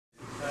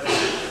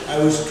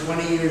I was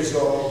 20 years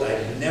old.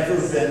 I'd never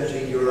been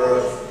to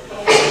Europe.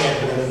 I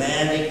had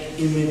romantic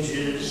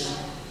images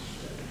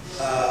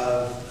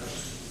of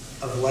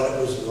what it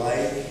was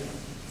like.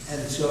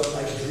 And so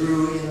I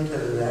grew into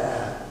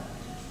that.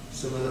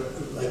 Some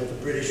of the, like the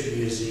British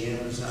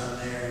museums on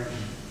there,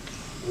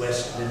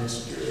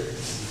 Westminster.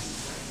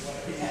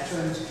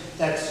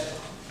 That's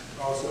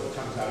also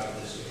comes out of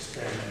this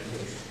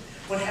experimentation.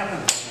 What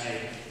happens when I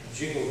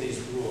jiggle these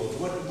rules?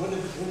 What are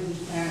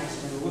these panels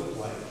going to look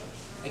like?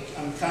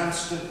 I'm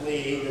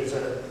constantly, there's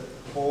a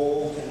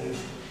whole kind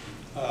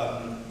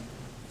of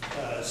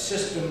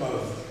system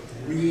of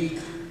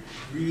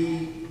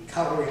recoloring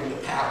the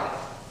palette.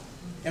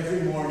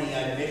 Every morning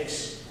I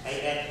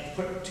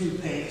put two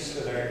paints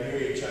that are near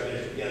each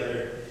other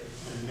together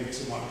and mix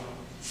them up.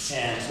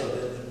 And so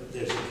that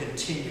there's a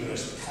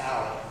continuous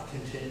palette,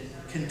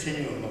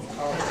 continuum of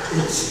color.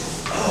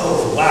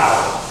 Oh,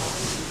 wow.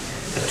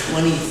 A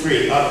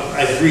 23.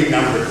 I've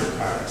renumbered the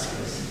cards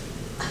because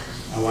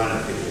I want to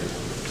figure it out.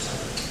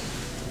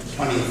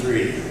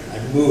 23. I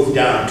moved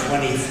down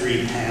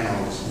 23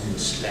 panels in the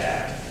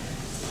stack.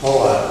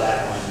 Pull out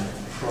that one,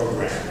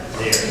 program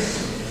there.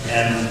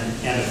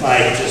 And if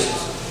I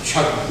just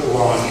chug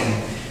along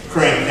and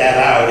crank that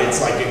out,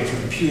 it's like a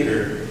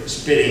computer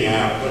spitting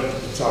out, but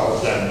it's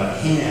all done by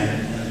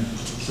hand, and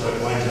so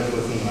it winds up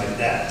looking like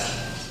that.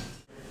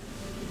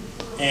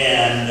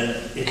 And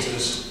it's a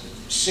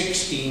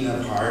 16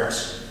 of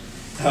hearts.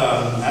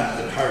 Not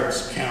that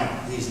hearts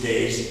count these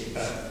days,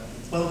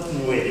 well,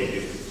 in a way they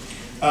do.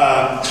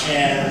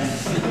 And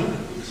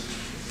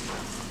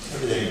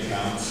everything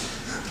counts.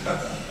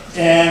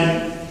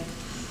 And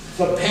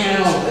the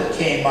panel that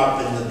came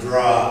up in the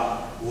draw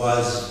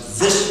was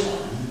this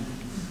one.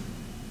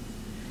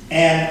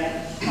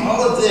 And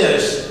all of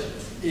this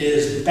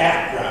is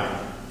background.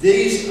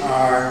 These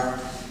are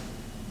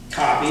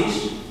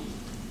copies.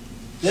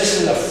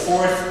 This is a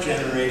 4th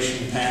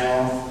generation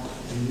panel,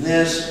 and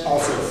this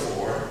also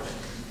 4,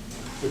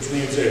 which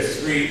means there are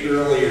 3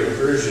 earlier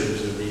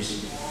versions of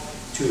these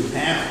 2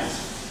 panels.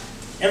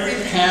 Every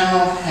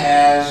panel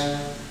has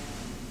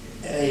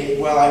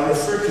well, I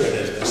refer to it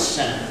as the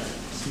center.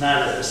 It's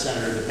not at the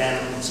center of the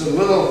panel. It's a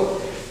little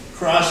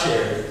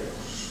crosshair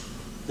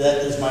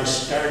that is my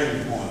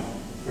starting point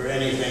for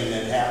anything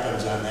that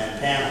happens on that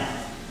panel.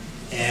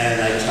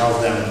 And I tell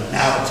them,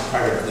 now it's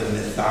part of the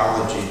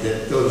mythology,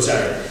 that those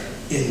are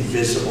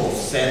invisible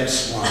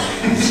fence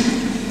lines,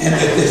 and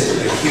that this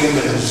is a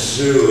human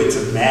zoo. It's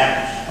a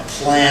map, a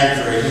plan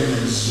for a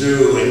human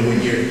zoo, and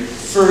when you're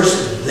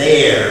first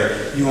there,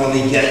 you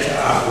only get to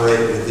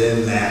operate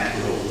within that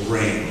little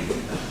ring.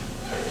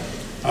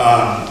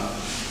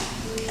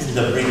 And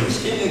the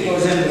rings, it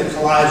goes into the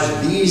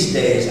collage these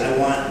days. I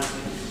want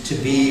to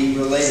be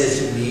related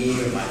to me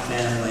or my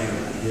family or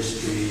my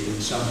history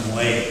in some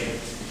way.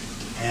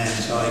 And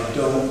so I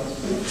don't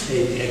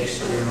take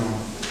external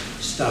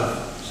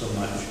stuff so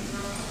much.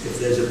 If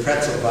there's a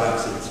pretzel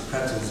box, it's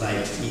pretzels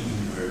I've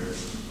eaten, or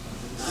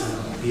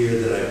beer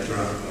that I've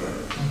drunk, or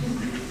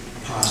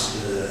pasta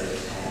that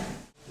I've had.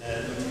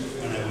 That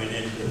when I went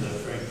into the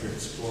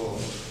Frankfort school,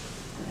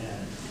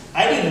 and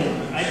I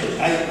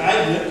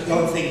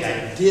don't think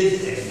I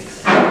did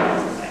anything.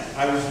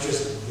 I was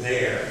just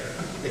there.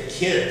 The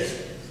kids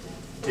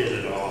did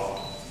it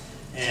all,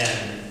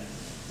 and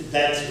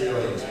that's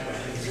really inspiring.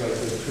 Like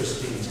with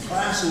Christine's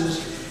classes,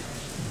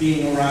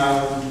 being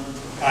around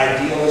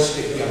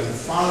idealistic young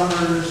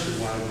farmers who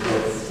want to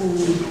grow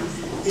food.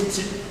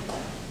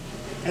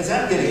 As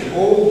I'm getting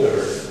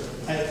older,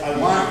 I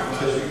want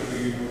to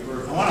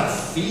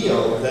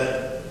feel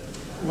that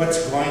what's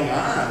going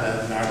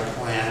on our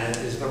planet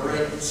is the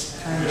right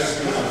kind of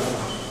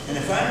stuff. And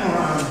if I'm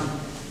around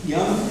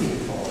young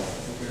people,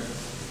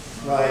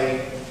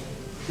 like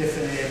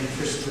Tiffany and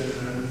Kristen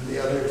and the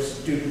other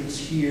students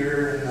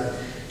here, and the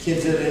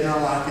kids at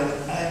Interlochen,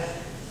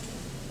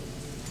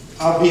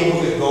 I'll be able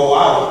to go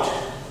out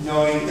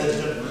knowing that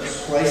the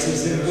place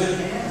is in good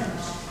hands.